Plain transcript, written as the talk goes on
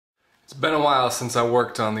It's been a while since I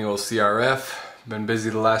worked on the old CRF. Been busy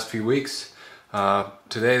the last few weeks.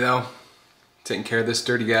 Today though, taking care of this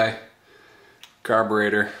dirty guy,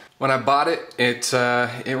 carburetor. When I bought it, it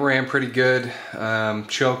ran pretty good.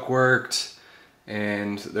 Choke worked,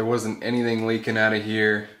 and there wasn't anything leaking out of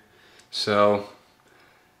here. So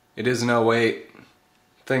it is an 08.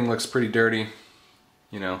 Thing looks pretty dirty.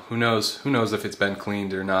 You know, who knows if it's been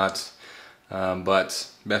cleaned or not.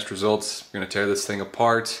 But best results, we're gonna tear this thing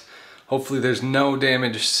apart. Hopefully there's no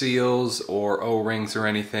damaged seals or O-rings or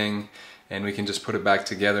anything, and we can just put it back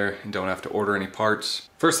together and don't have to order any parts.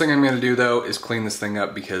 First thing I'm gonna do though is clean this thing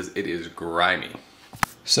up because it is grimy.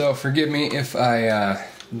 So forgive me if I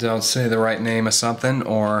don't say the right name of something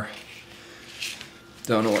or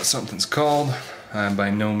don't know what something's called. I'm by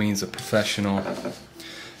no means a professional.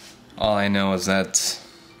 All I know is that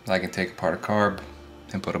I can take apart a carb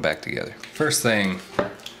and put it back together. First thing,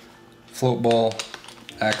 float ball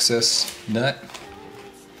access nut.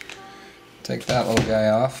 Take that little guy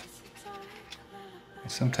off.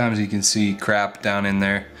 Sometimes you can see crap down in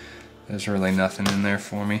there. There's really nothing in there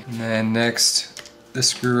for me. And then next, this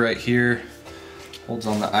screw right here holds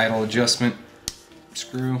on the idle adjustment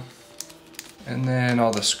screw. And then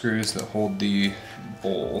all the screws that hold the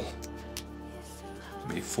bowl.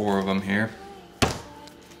 Maybe 4 of them here.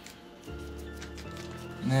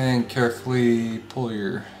 And then carefully pull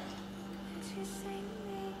your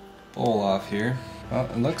bowl off here. Well,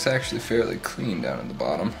 it looks actually fairly clean down at the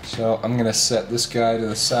bottom. So I'm gonna set this guy to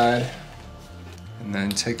the side and then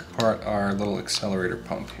take apart our little accelerator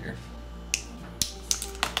pump here.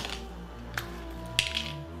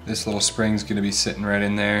 This little spring's gonna be sitting right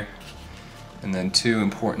in there. And then 2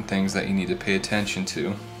 important things that you need to pay attention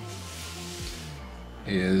to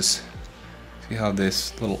is, see how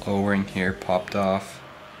this little O-ring here popped off?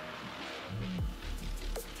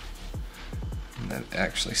 That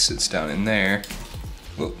actually sits down in there.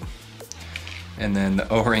 Whoop. And then the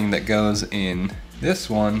O-ring that goes in this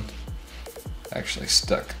one actually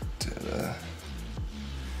stuck to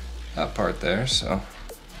that part there, so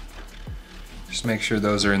just make sure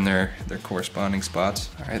those are in their corresponding spots.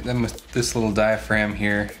 Alright, then with this little diaphragm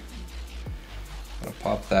here, I'm gonna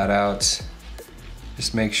pop that out.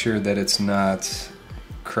 Just make sure that it's not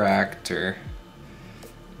cracked or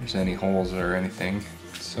there's any holes or anything.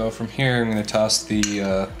 So from here I'm going to toss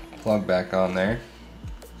the plug back on there,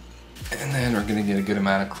 and then we're going to get a good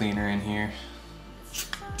amount of cleaner in here.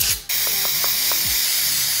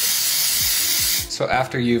 So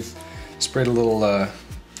after you've sprayed a little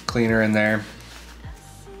cleaner in there,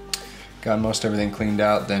 got most everything cleaned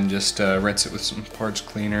out, then just rinse it with some parts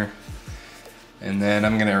cleaner. And then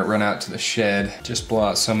I'm going to run out to the shed, just blow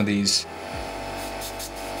out some of these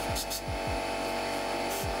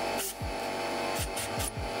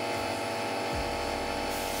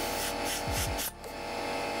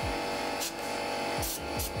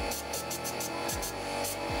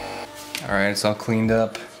Alright, it's all cleaned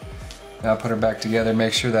up. Now put her back together.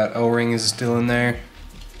 Make sure that O-ring is still in there.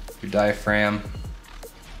 Your diaphragm.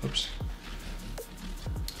 Oops.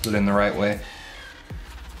 Put it in the right way.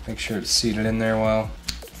 Make sure it's seated in there well.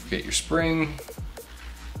 Don't forget your spring.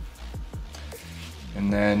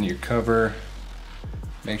 And then your cover.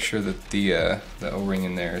 Make sure that the O-ring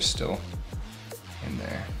in there is still in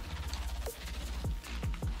there.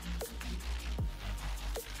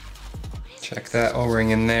 Check that O-ring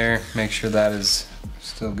in there, make sure that is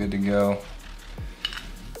still good to go.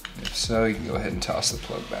 If so, you can go ahead and toss the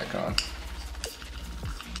plug back on.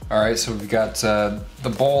 Alright, so we've got the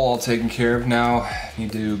bowl all taken care of now.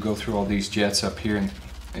 Need to go through all these jets up here,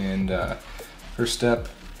 and first step,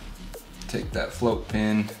 take that float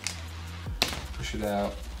pin, push it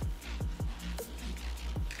out.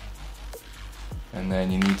 And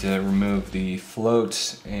then you need to remove the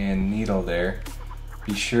float and needle there.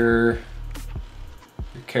 Be sure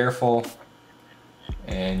you're careful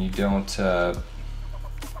and you don't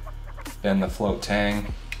bend the float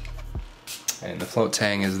tang. And the float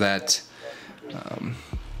tang is that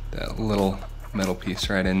that little metal piece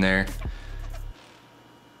right in there,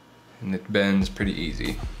 and it bends pretty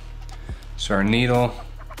easy. So our needle,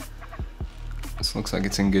 this looks like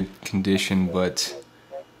it's in good condition, but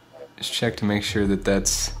just check to make sure that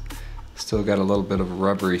that's still got a little bit of a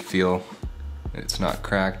rubbery feel. It's not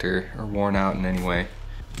cracked or worn out in any way.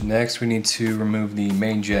 Next, we need to remove the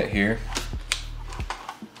main jet here.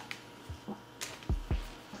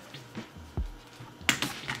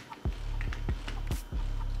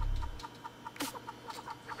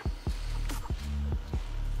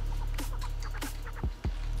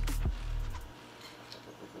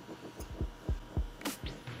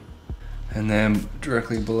 And then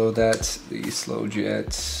directly below that, the slow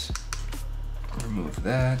jet. Remove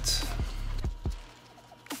that.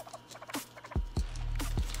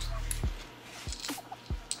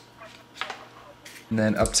 And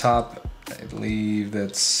then up top, I believe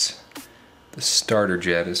that's the starter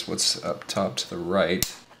jet is what's up top to the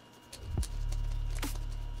right.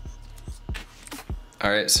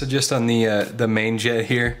 Alright, so just on the main jet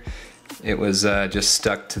here, it was just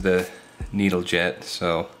stuck to the needle jet,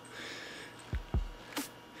 so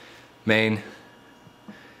main,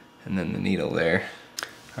 and then the needle there.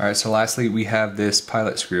 Alright, so lastly we have this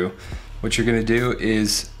pilot screw. What you're going to do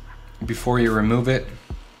is, before you remove it,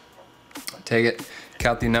 take it,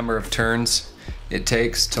 count the number of turns it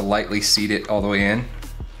takes to lightly seat it all the way in.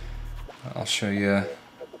 I'll show you,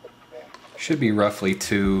 should be roughly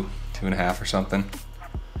 2.5 or something.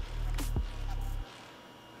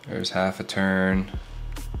 There's half a turn,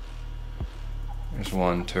 there's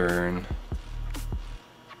 1 turn.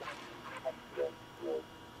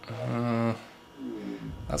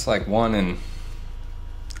 That's like 1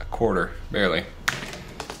 1/4, barely.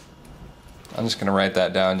 I'm just gonna write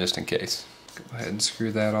that down just in case. Go ahead and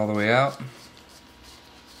screw that all the way out.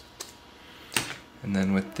 And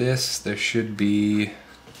then with this, there should be,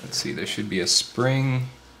 let's see, there should be a spring,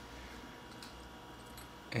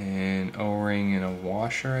 an O-ring, and a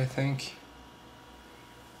washer, I think.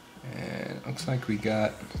 And it looks like we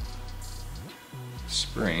got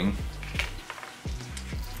spring.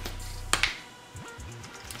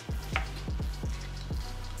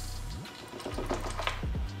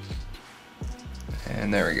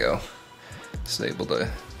 And there we go. It's able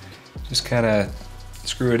to just kind of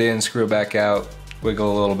screw it in, screw it back out,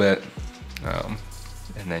 wiggle a little bit,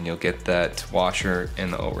 and then you'll get that washer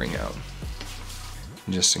and the O-ring out.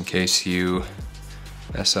 And just in case you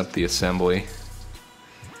mess up the assembly,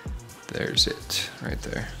 there's it right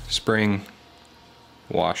there. Spring,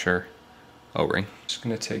 washer, O-ring. Just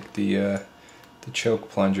gonna take the choke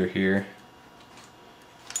plunger here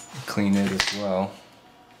and clean it as well.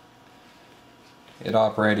 It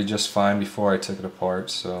operated just fine before I took it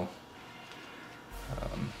apart, so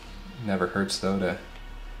never hurts though to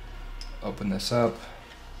open this up.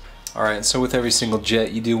 Alright, so with every single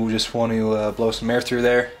jet you do just want to blow some air through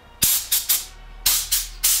there.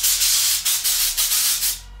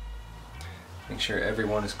 Make sure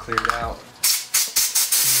everyone is cleared out.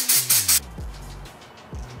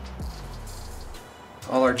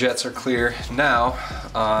 All our jets are clear. Now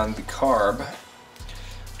on the carb,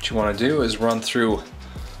 what you want to do is run through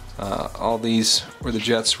all these where the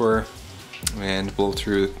jets were and blow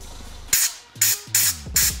through.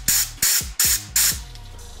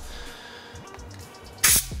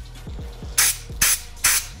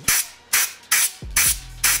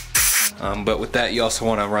 But with that, you also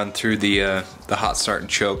want to run through the hot start and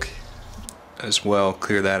choke as well.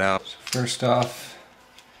 Clear that out. So first off,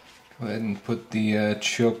 go ahead and put the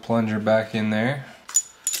choke plunger back in there.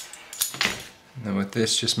 And then with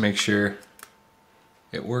this, just make sure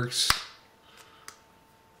it works.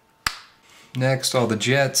 Next, all the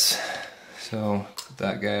jets. So put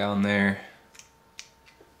that guy on there.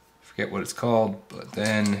 Forget what it's called, but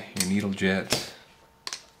then your needle jet.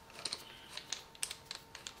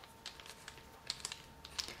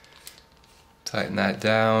 Tighten that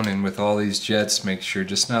down, and with all these jets, make sure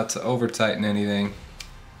just not to over tighten anything.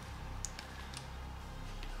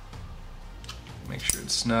 Make sure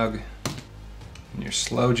it's snug. And your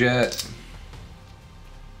slow jet,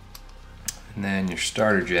 and then your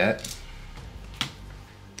starter jet.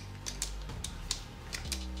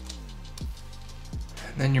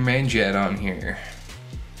 And then your main jet on here.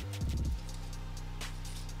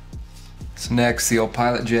 So next, the old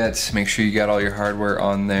pilot jets. Make sure you got all your hardware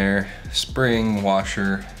on there. Spring,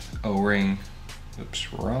 washer, O-ring,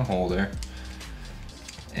 oops, wrong hole there.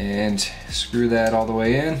 And screw that all the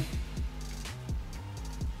way in.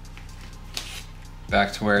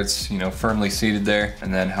 Back to where it's, firmly seated there.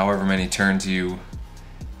 And then however many turns you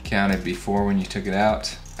counted before when you took it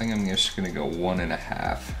out, I think I'm just gonna go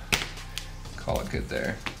 1.5. Call it good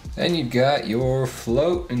there. Then you've got your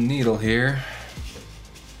float and needle here.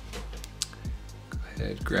 Go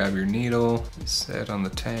ahead, grab your needle, set on the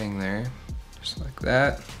tang there, just like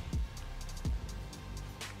that.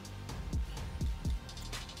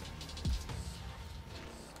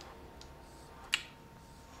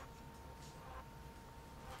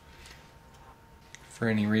 For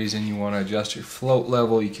any reason you want to adjust your float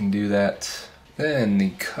level, you can do that. Then the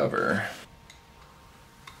cover.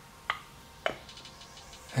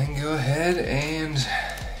 And go ahead and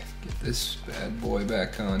get this bad boy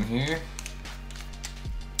back on here.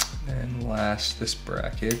 And last, this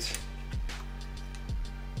bracket.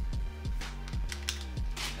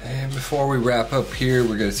 And Before we wrap up here,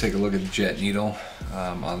 we're going to take a look at the jet needle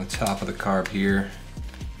on the top of the carb here.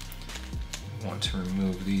 I want to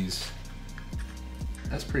remove these.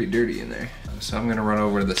 That's pretty dirty in there. So I'm going to run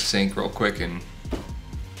over to the sink real quick and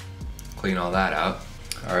clean all that out.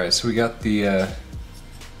 Alright, so we got the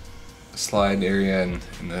slide area and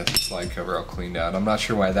the slide cover all cleaned out. I'm not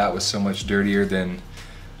sure why that was so much dirtier than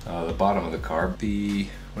the bottom of the carb. The,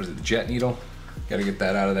 what is it, the jet needle? Gotta get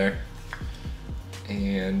that out of there.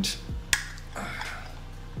 And I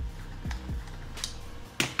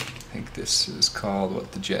think this is called,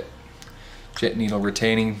 what, the jet needle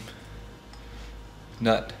retaining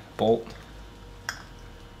nut bolt,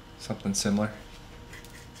 something similar.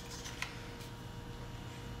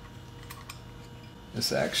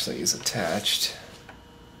 This actually is attached.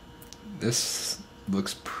 This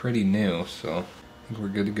looks pretty new, so I think we're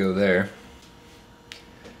good to go there.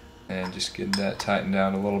 And just get that tightened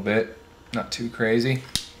down a little bit, not too crazy.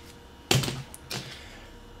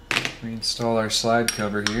 Reinstall our slide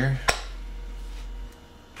cover here.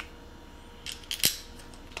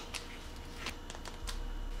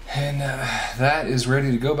 And that is ready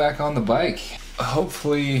to go back on the bike.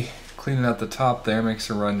 Hopefully cleaning out the top there makes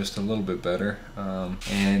the run just a little bit better.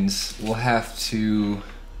 And we'll have to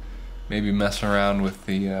maybe mess around with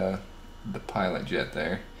the pilot jet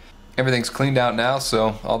there. Everything's cleaned out now,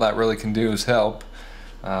 so all that really can do is help.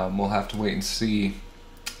 We'll have to wait and see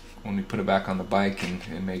when we put it back on the bike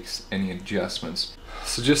and make any adjustments.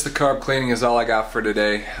 So just the carb cleaning is all I got for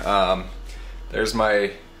today. There's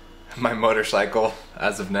my motorcycle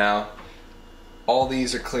as of now. All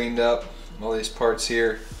these are cleaned up, all these parts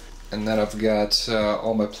here. And then I've got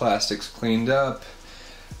all my plastics cleaned up.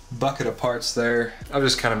 Bucket of parts there. I've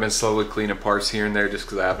just kind of been slowly cleaning parts here and there just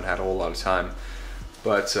because I haven't had a whole lot of time.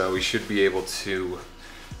 But we should be able to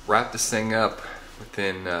wrap this thing up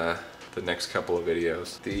within the next couple of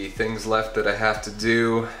videos. The things left that I have to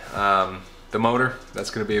do, the motor, that's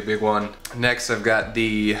going to be a big one. Next I've got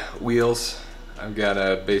the wheels. I've got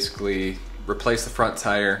to basically replace the front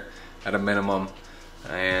tire at a minimum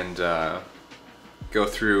and go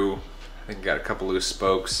through, I think I got a couple loose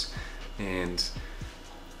spokes, and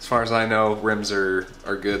as far as I know, rims are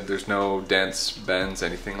good. There's no dents, bends,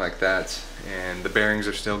 anything like that. And the bearings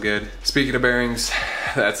are still good. Speaking of bearings,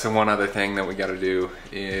 that's the one other thing that we gotta do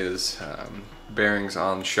is bearings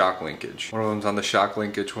on shock linkage. One of them's on the shock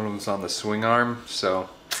linkage, one of them's on the swing arm, so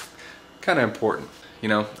kinda important. You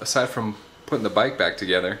know, aside from putting the bike back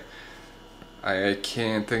together, I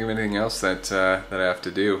can't think of anything else that I have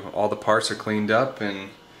to do. All the parts are cleaned up and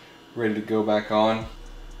ready to go back on.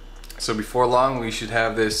 So before long we should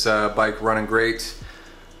have this bike running great,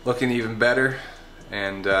 looking even better.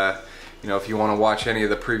 And you know, if you want to watch any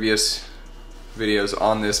of the previous videos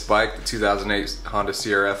on this bike, the 2008 Honda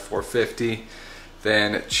Crf450,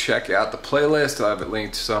 then check out the playlist. I'll have it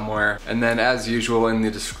linked somewhere. And then as usual in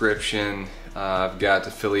the description, I've got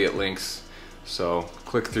affiliate links. So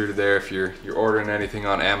click through there if you're ordering anything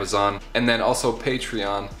on Amazon. And then also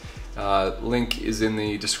Patreon. Link is in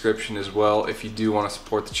the description as well. If you do want to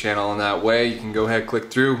support the channel in that way, you can go ahead,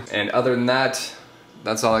 click through. And other than that,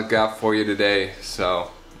 that's all I got for you today.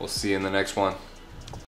 So we'll see you in the next one.